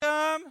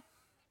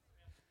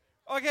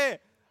Okay.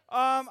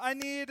 I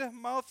need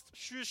mouth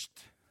shushed.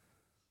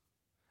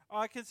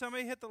 Can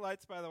somebody hit the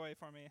lights, by the way,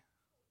 for me?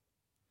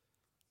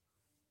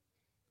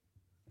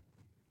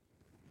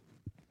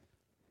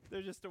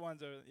 They're just the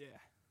ones over. Yeah.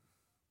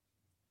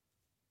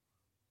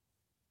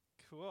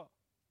 Cool.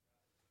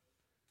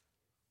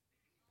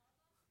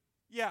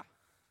 Yeah.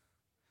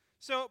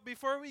 So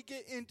before we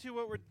get into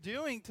what we're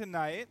doing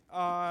tonight,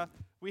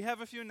 we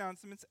have a few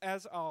announcements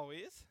as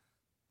always.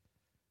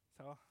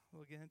 So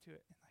we'll get into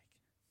it.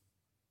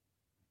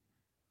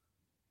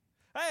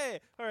 Hey,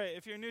 all right,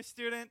 if you're a new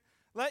student,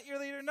 let your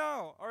leader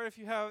know. Or if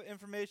you have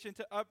information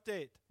to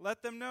update,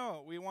 let them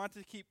know. We want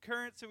to keep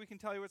current so we can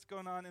tell you what's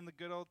going on in the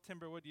good old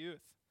Timberwood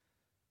youth.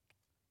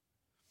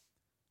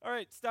 All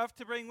right, stuff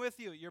to bring with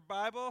you. Your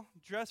Bible,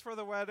 dress for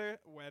the weather,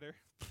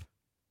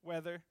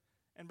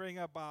 and bring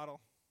a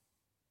bottle.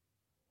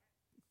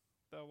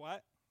 The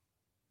what?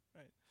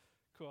 Right,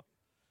 cool.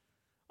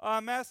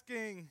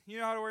 Masking. You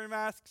know how to wear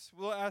masks.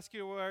 We'll ask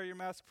you to wear your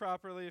mask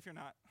properly if you're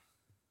not.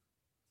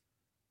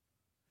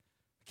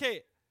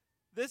 Okay,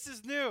 this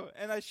is new,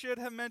 and I should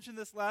have mentioned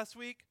this last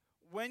week.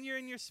 When you're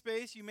in your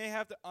space, you may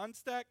have to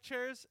unstack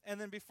chairs,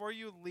 and then before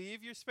you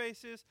leave your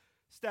spaces,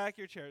 stack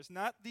your chairs.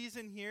 Not these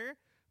in here,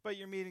 but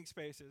your meeting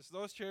spaces.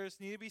 Those chairs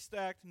need to be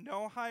stacked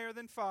no higher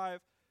than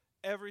 5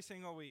 every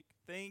single week.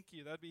 Thank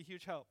you. That'd be a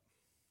huge help.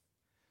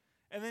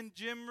 And then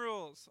gym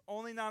rules.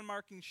 Only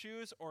non-marking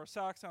shoes or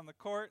socks on the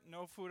court.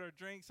 No food or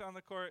drinks on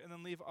the court. And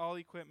then leave all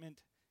equipment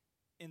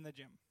in the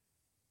gym.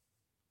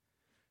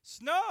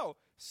 Snow.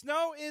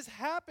 Snow is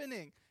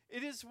happening.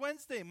 It is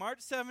Wednesday, March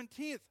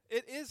 17th.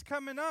 It is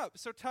coming up.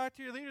 So talk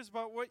to your leaders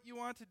about what you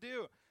want to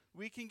do.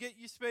 We can get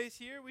you space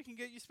here. We can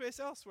get you space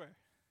elsewhere.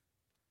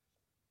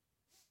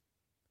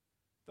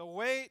 The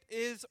wait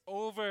is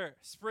over.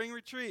 Spring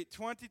Retreat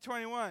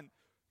 2021.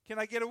 Can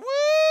I get a woo?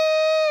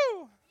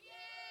 Yeah!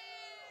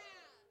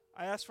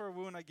 I asked for a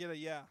woo and I get a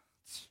yeah.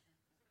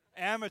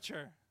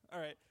 Amateur. All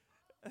right.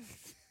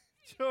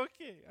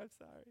 Joking. I'm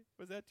sorry.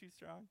 Was that too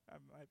strong?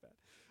 My bad.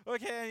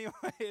 Okay,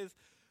 anyways.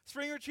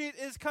 Spring Retreat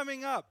is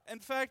coming up. In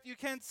fact, you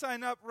can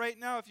sign up right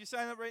now. If you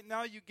sign up right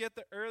now, you get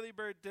the early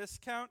bird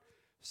discount.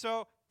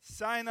 So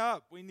sign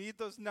up. We need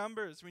those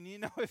numbers. We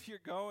need to know if you're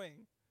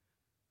going.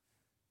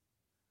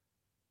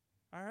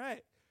 All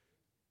right.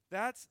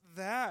 That's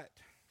that.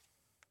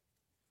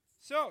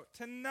 So,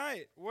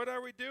 tonight, what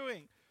are we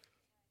doing?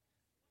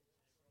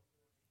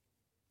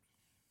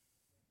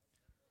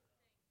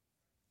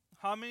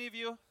 How many of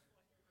you?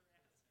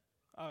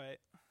 All right.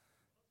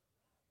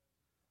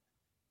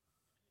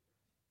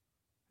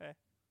 Okay.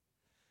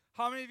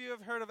 How many of you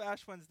have heard of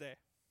Ash Wednesday?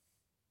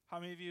 How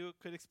many of you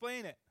could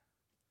explain it?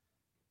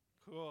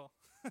 Cool.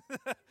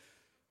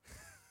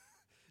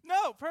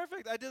 No,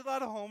 perfect. I did a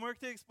lot of homework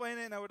to explain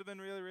it, and I would have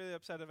been really, really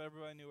upset if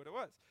everyone knew what it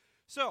was.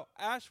 So,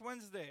 Ash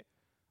Wednesday.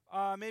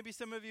 Maybe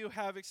some of you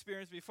have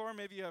experienced before.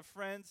 Maybe you have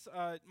friends.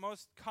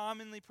 Most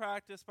commonly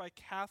practiced by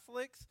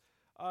Catholics.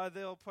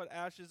 They'll put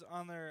ashes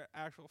on their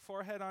actual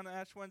forehead on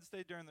Ash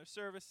Wednesday during their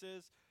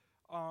services.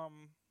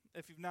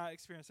 If you've not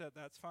experienced that,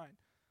 that's fine.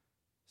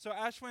 So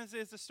Ash Wednesday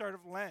is the start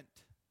of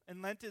Lent.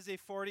 And Lent is a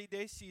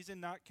 40-day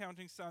season, not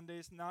counting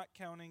Sundays, not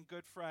counting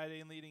Good Friday,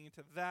 and leading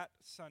into that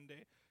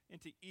Sunday,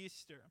 into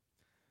Easter.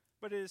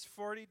 But it is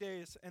 40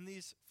 days, and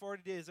these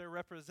 40 days are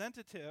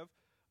representative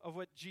of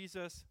what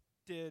Jesus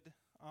did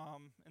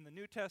in the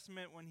New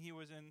Testament when he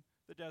was in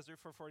the desert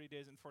for 40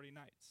 days and 40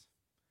 nights.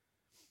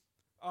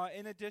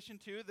 In addition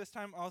to, this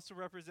time also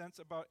represents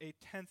about a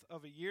tenth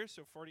of a year,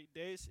 so 40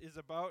 days is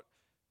about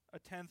a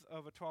tenth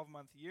of a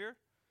 12-month year.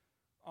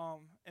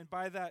 And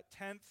by that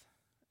tenth,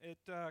 it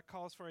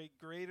calls for a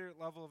greater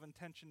level of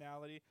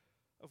intentionality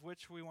of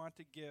which we want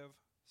to give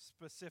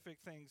specific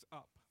things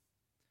up.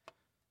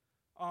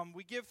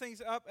 We give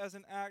things up as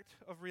an act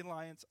of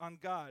reliance on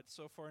God.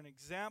 So for an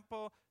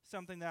example,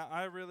 something that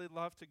I really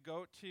love to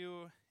go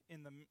to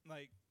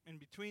in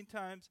between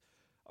times,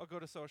 I'll go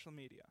to social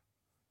media.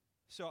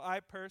 So I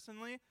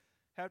personally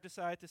have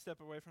decided to step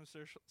away from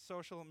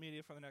social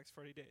media for the next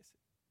 40 days.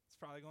 It's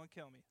probably going to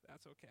kill me.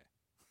 That's okay.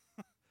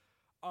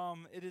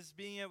 It is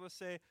being able to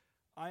say,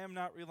 I am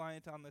not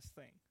reliant on this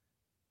thing.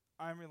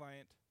 I'm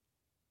reliant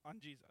on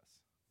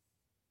Jesus.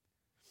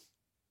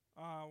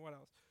 What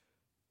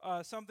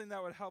else? Something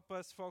that would help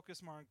us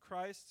focus more on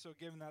Christ. So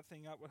giving that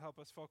thing up would help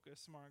us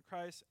focus more on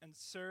Christ and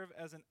serve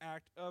as an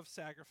act of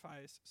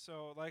sacrifice.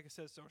 So like I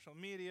said, social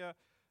media.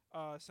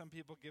 Some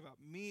people give up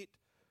meat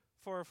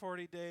for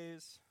 40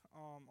 days,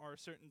 or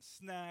certain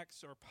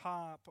snacks or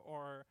pop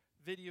or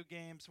video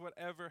games,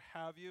 whatever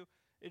have you.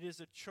 It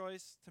is a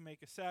choice to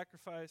make a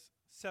sacrifice,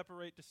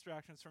 separate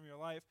distractions from your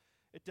life.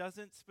 It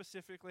doesn't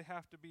specifically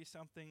have to be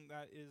something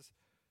that is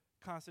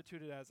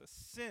constituted as a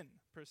sin,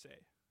 per se.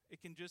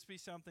 It can just be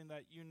something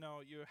that you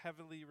know you're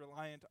heavily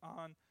reliant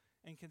on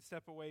and can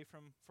step away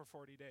from for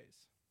 40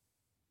 days.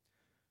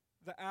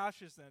 The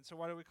ashes then. So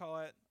why do we call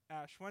it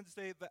Ash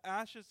Wednesday? The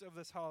ashes of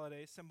this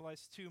holiday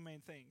symbolize two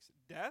main things: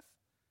 death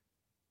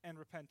and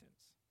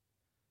repentance.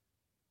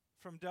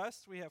 From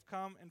dust we have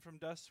come, and from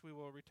dust we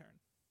will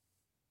return.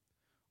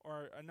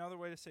 Or another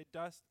way to say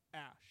dust,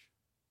 ash.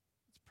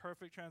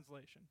 perfect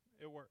translation.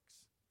 It works.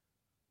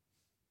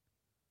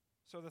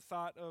 So the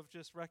thought of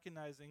just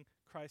recognizing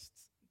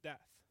Christ's death.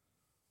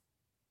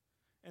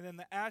 And then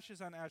the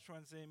ashes on Ash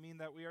Wednesday mean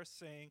that we are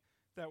saying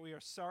that we are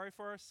sorry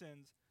for our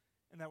sins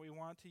and that we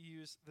want to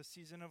use the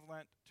season of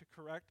Lent to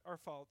correct our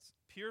faults,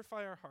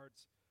 purify our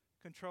hearts,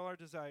 control our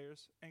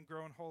desires, and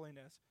grow in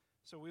holiness,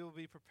 so we will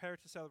be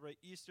prepared to celebrate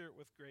Easter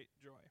with great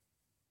joy.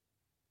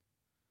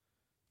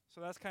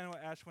 So that's kind of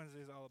what Ash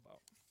Wednesday is all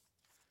about.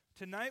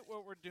 Tonight,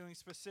 what we're doing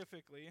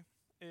specifically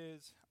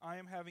is I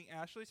am having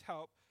Ashley's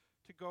help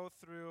to go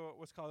through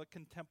what's called a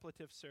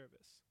contemplative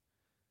service.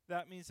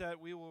 That means that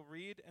we will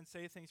read and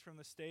say things from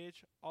the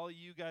stage. All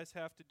you guys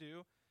have to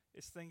do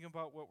is think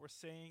about what we're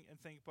saying and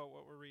think about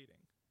what we're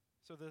reading.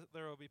 So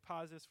there will be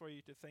pauses for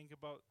you to think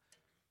about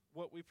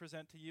what we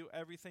present to you.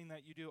 Everything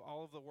that you do,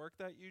 all of the work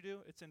that you do,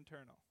 it's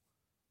internal.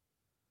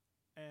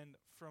 And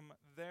from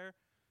there,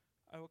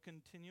 I will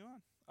continue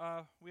on.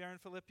 We are in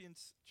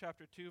Philippians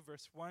chapter 2,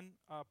 verse 1.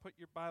 Put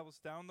your Bibles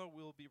down, though.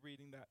 We'll be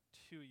reading that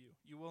to you.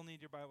 You will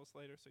need your Bibles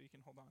later, so you can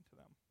hold on to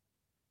them.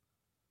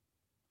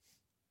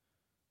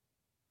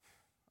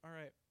 All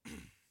right.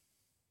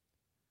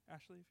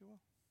 Ashley, if you will.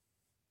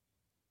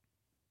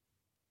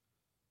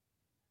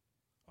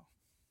 Oh.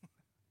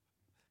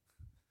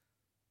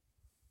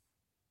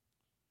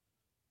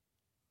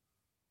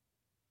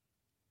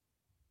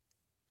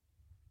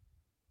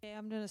 Okay,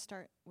 I'm going to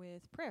start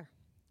with prayer.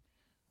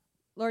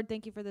 Lord,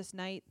 thank you for this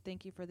night.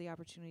 Thank you for the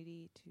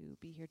opportunity to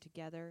be here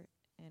together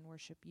and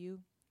worship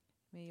you.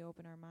 May you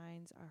open our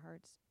minds, our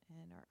hearts,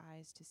 and our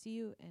eyes to see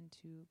you and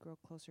to grow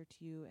closer to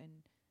you,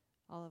 and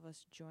all of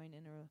us join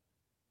in a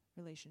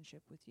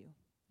relationship with you.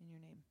 In your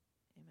name,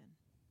 amen.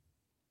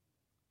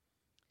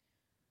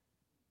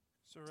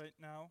 So right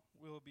now,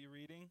 we'll be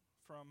reading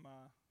from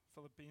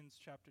Philippians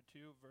chapter 2,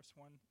 verse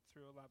 1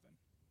 through 11.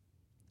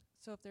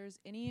 So if there's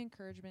any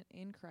encouragement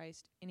in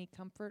Christ, any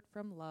comfort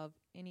from love,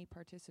 any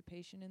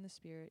participation in the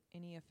Spirit,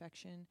 any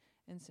affection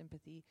and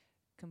sympathy,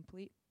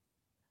 complete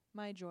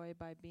my joy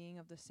by being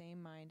of the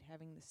same mind,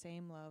 having the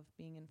same love,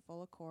 being in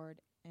full accord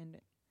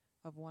and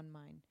of one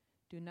mind.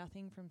 Do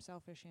nothing from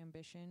selfish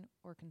ambition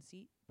or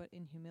conceit, but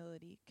in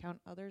humility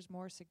count others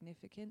more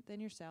significant than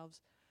yourselves.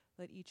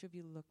 Let each of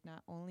you look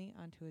not only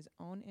unto his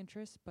own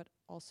interests, but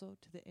also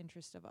to the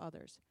interest of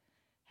others.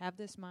 Have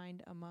this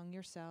mind among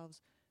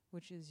yourselves,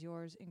 which is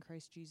yours in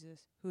Christ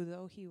Jesus, who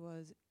though he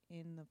was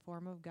in the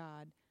form of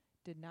God,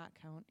 did not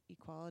count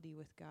equality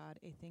with God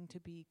a thing to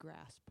be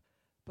grasped,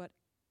 but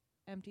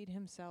emptied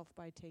himself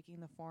by taking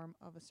the form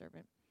of a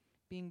servant.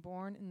 Being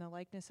born in the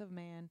likeness of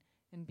man,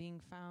 and being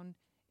found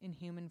in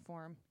human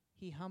form,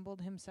 he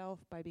humbled himself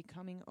by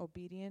becoming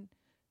obedient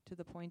to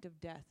the point of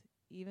death,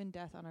 even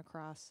death on a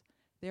cross.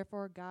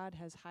 Therefore God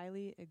has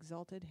highly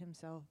exalted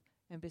himself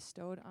and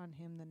bestowed on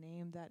him the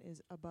name that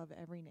is above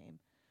every name,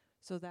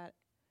 so that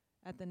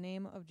at the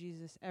name of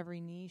Jesus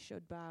every knee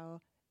should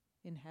bow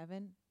in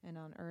heaven and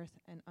on earth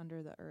and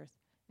under the earth,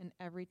 and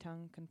every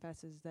tongue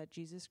confesses that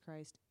Jesus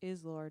Christ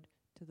is Lord,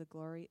 to the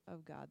glory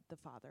of God the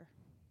Father.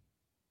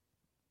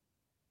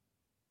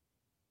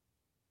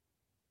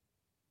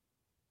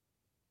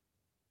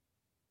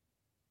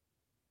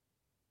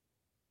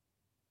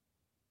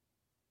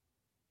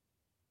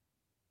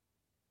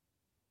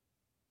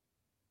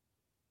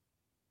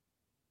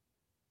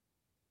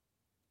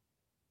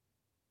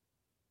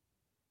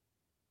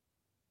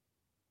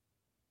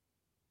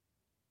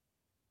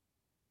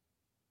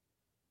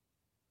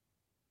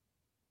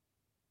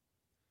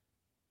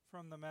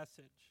 From the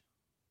Message.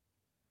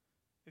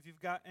 If you've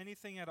got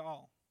anything at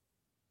all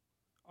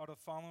out of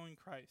following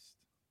Christ,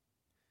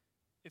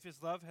 if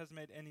his love has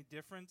made any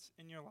difference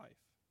in your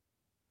life,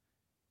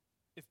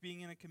 if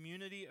being in a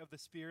community of the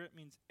Spirit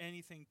means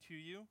anything to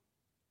you,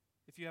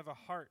 if you have a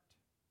heart,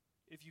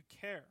 if you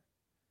care,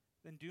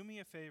 then do me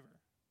a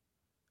favor.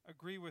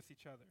 Agree with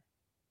each other.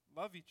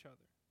 Love each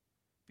other.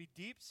 Be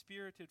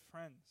deep-spirited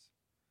friends.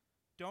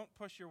 Don't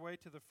push your way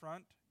to the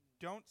front.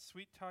 Don't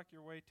sweet-talk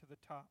your way to the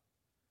top.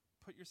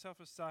 Put yourself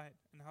aside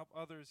and help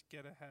others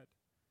get ahead.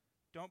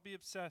 Don't be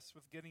obsessed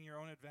with getting your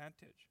own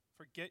advantage.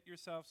 Forget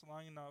yourselves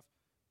long enough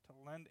to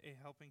lend a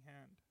helping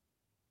hand.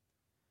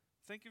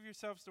 Think of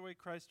yourselves the way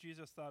Christ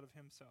Jesus thought of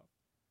himself.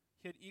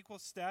 He had equal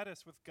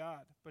status with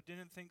God, but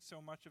didn't think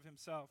so much of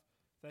himself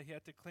that he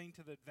had to cling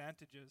to the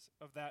advantages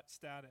of that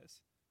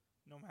status,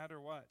 no matter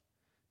what.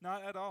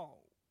 Not at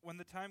all. When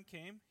the time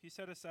came, he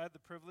set aside the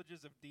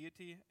privileges of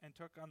deity and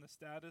took on the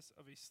status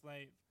of a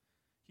slave.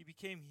 He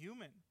became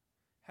human.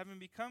 Having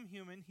become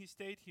human, he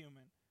stayed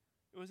human.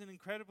 It was an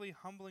incredibly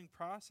humbling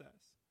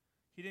process.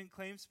 He didn't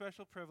claim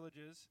special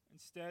privileges.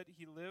 Instead,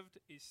 he lived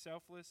a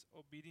selfless,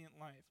 obedient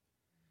life,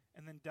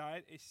 and then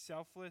died a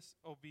selfless,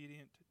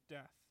 obedient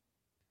death.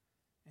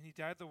 And he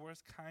died the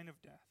worst kind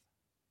of death.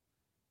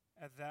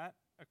 At that,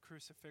 a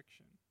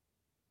crucifixion.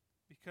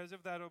 Because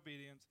of that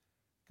obedience,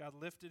 God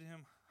lifted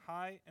him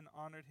high and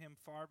honored him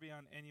far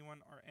beyond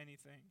anyone or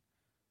anything,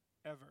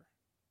 ever,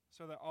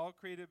 so that all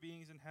created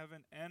beings in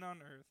heaven and on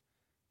earth,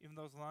 even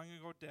those long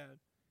ago dead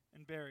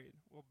and buried,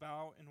 will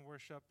bow and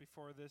worship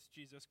before this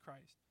Jesus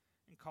Christ,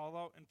 and call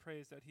out and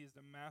praise that he is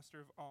the master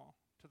of all,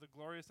 to the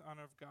glorious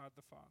honor of God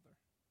the Father.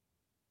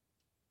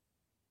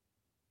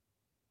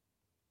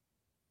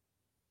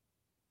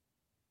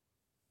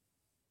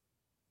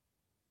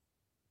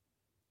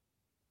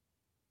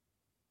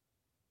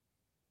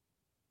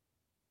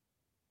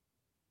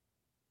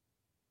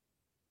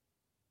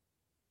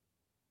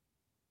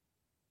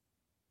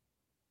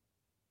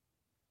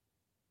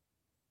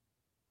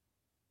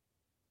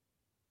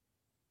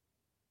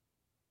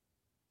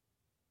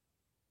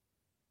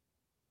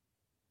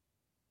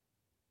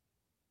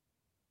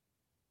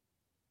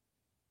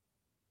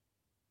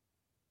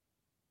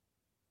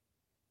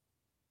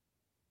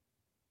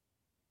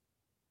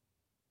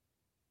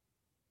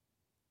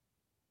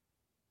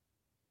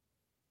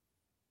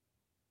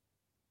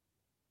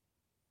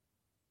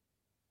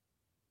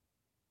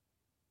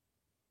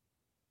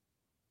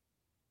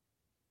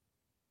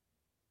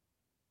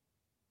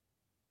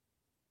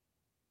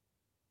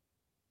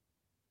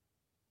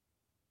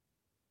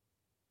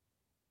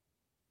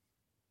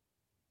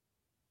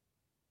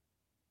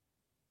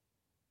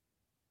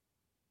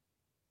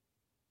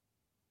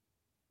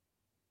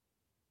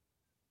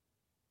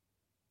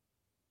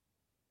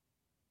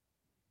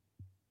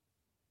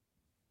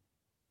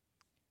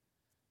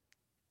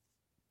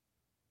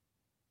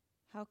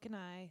 How can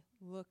I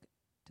look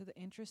to the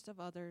interest of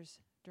others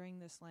during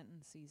this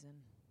Lenten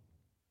season?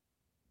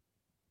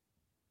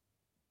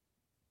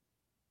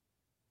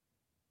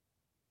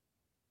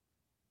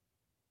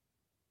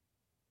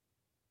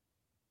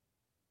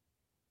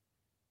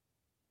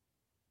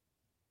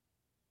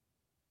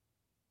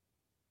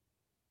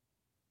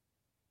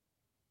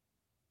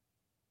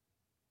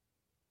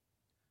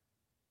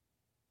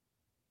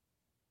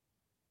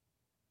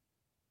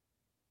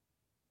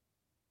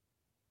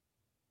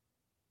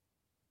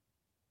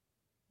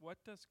 What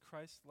does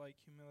Christ-like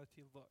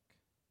humility look?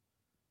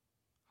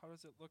 How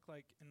does it look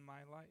like in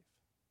my life?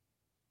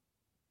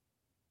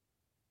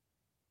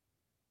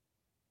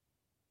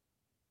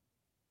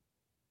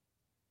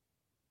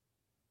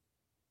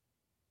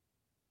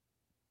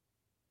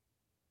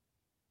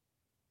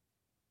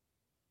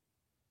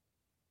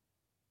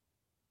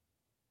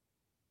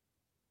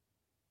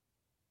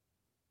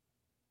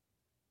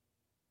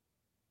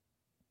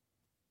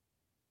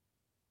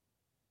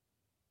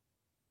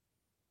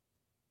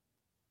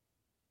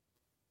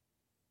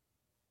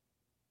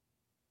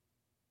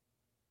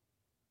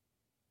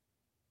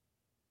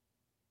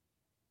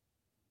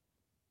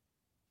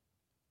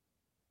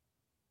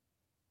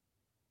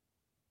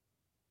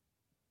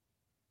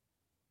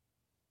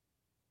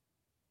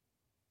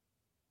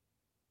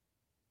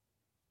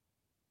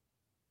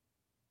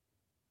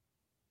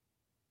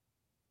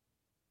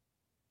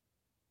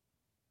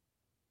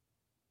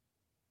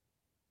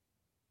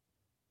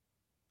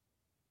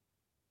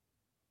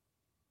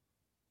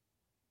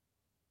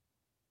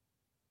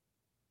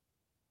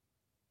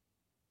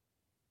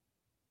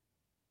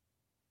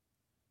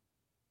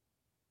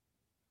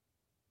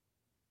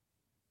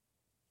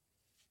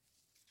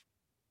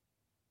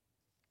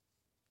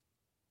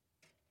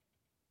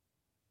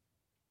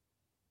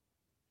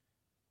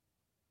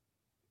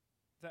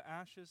 The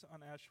ashes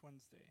on Ash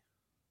Wednesday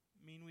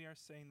mean we are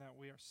saying that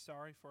we are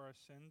sorry for our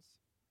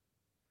sins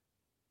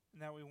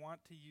and that we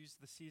want to use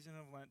the season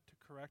of Lent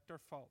to correct our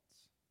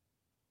faults,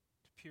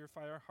 to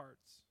purify our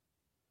hearts,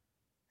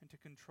 and to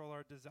control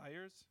our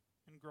desires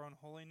and grow in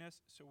holiness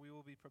so we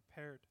will be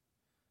prepared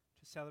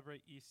to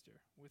celebrate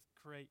Easter with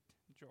great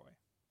joy.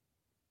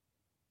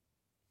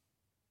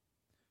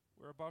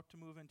 We're about to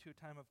move into a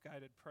time of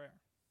guided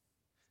prayer.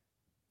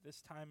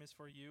 This time is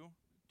for you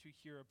to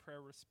hear a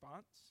prayer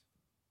response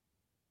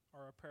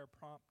or a prayer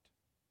prompt,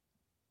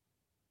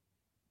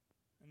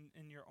 and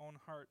in your own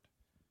heart,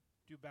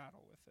 do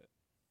battle with it.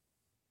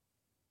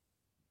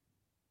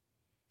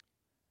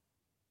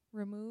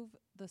 Remove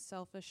the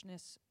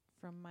selfishness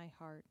from my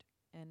heart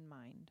and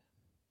mind.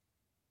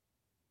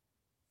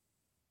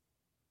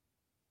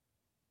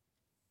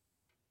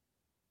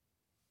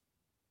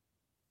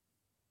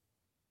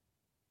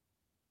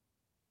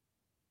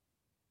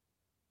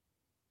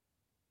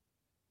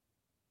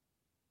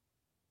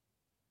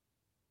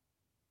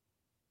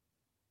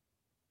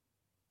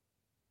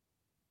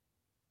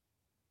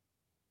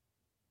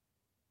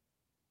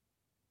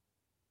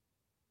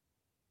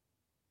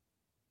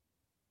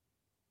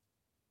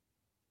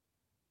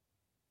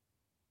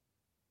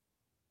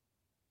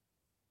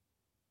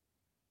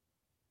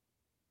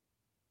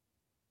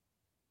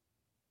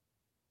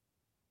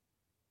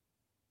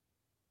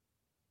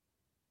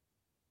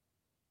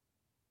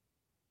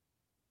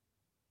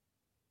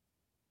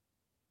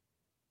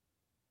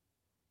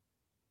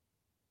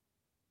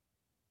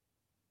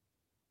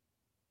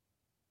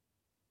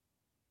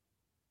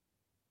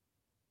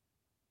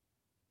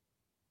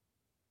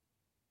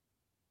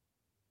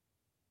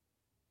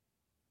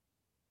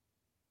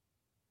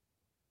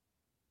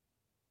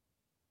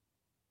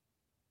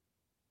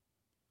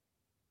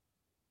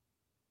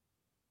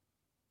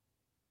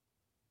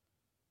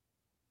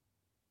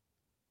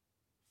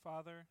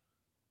 Father,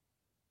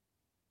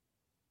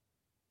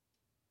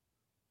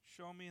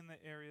 show me in the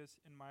areas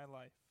in my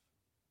life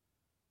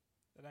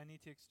that I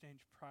need to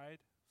exchange pride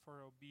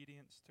for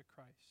obedience to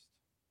Christ.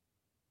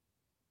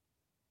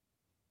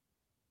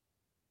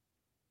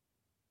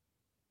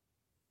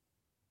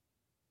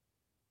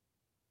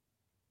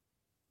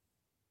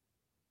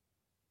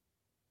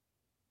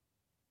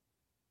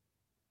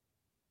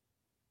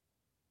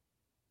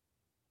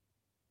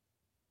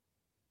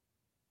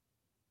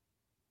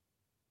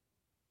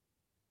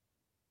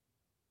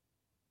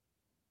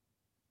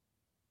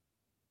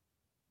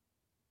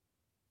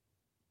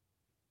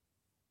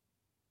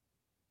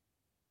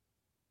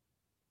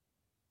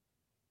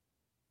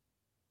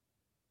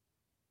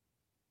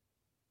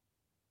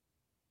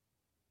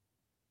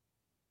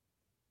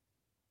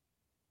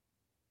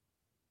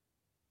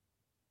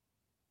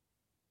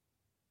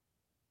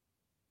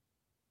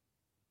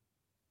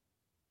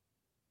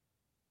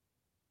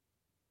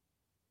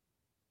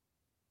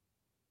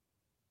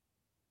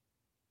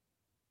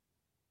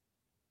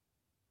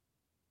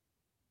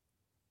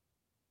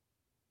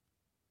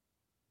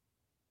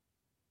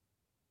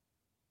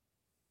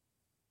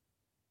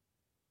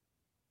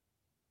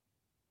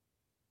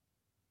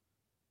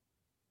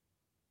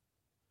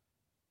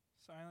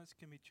 Silence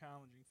can be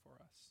challenging for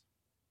us.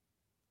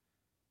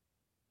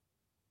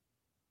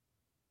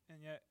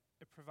 And yet,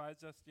 it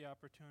provides us the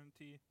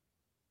opportunity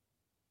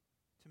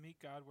to meet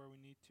God where we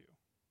need to,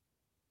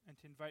 and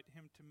to invite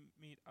Him to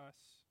meet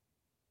us,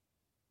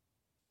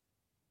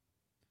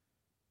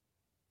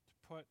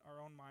 to put our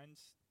own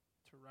minds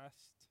to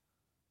rest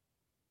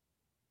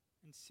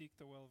and seek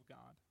the will of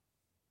God.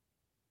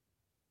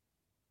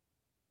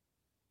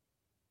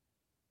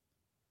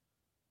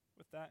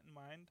 With that in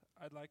mind,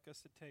 I'd like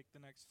us to take the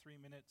next 3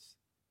 minutes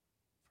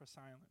for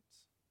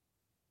silence.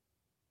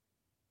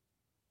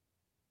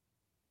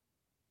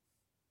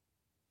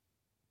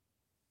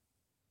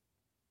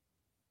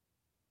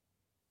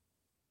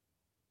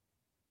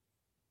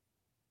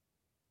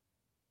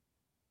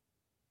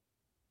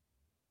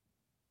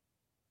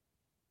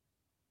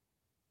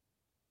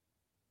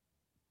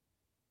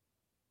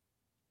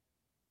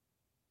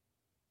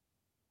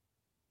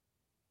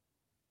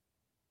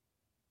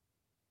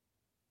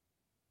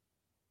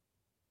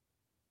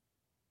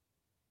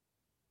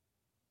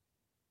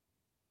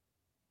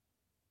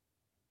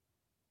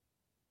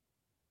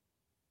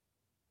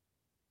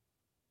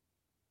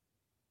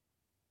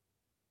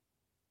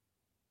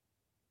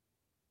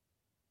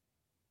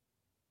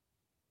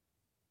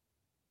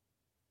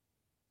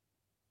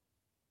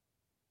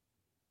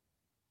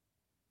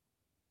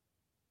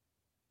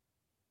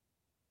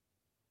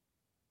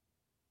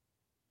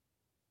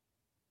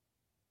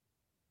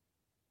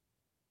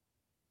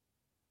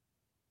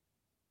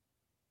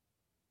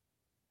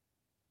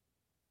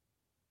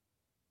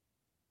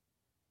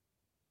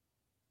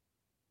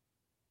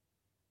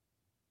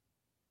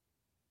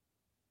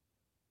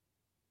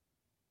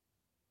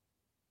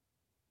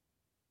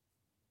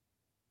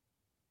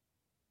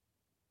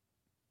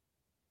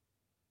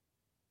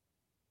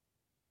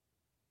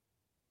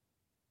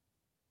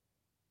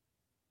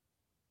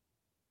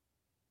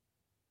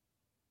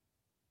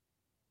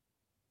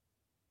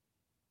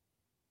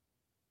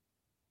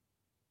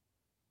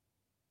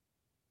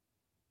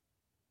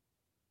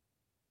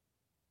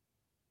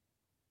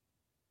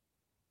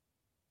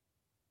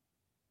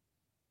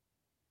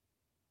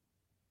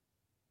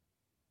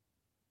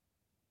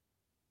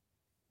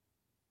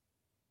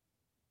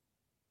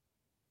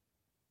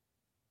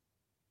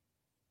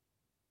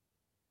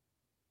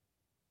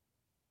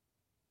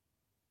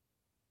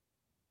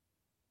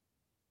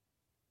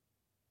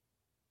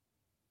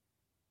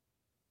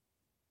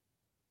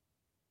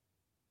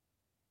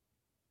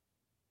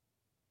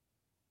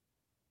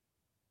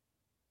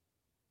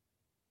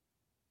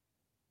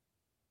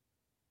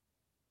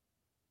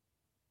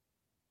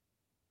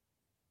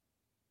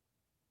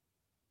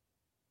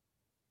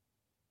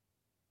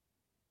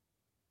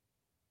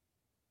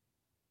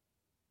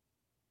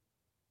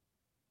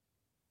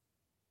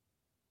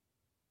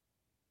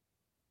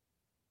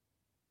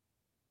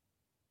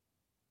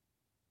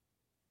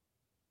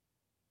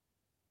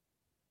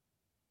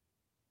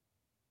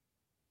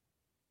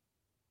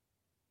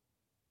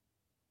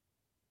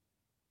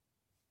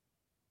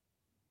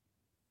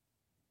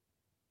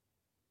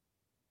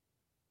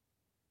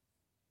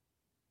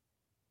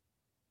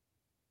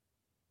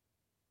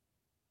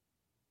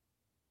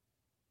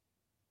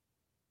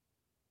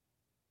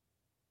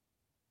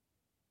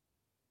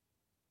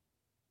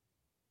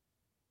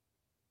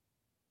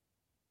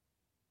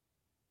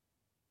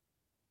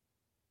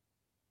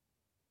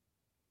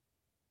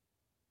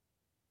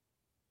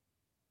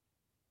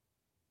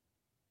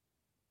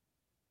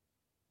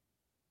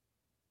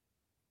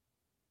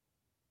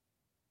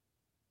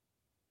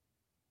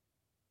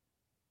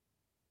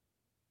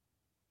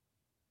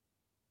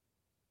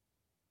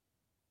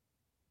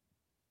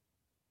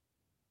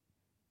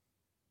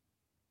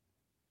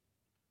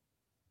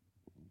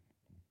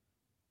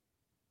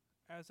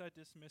 As I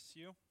dismiss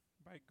you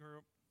by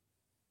group,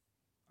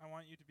 I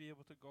want you to be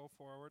able to go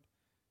forward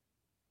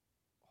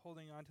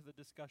holding on to the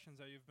discussions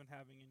that you've been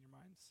having in your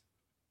minds.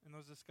 And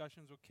those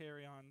discussions will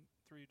carry on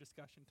through your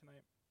discussion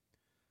tonight.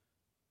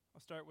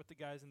 I'll start with the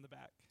guys in the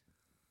back.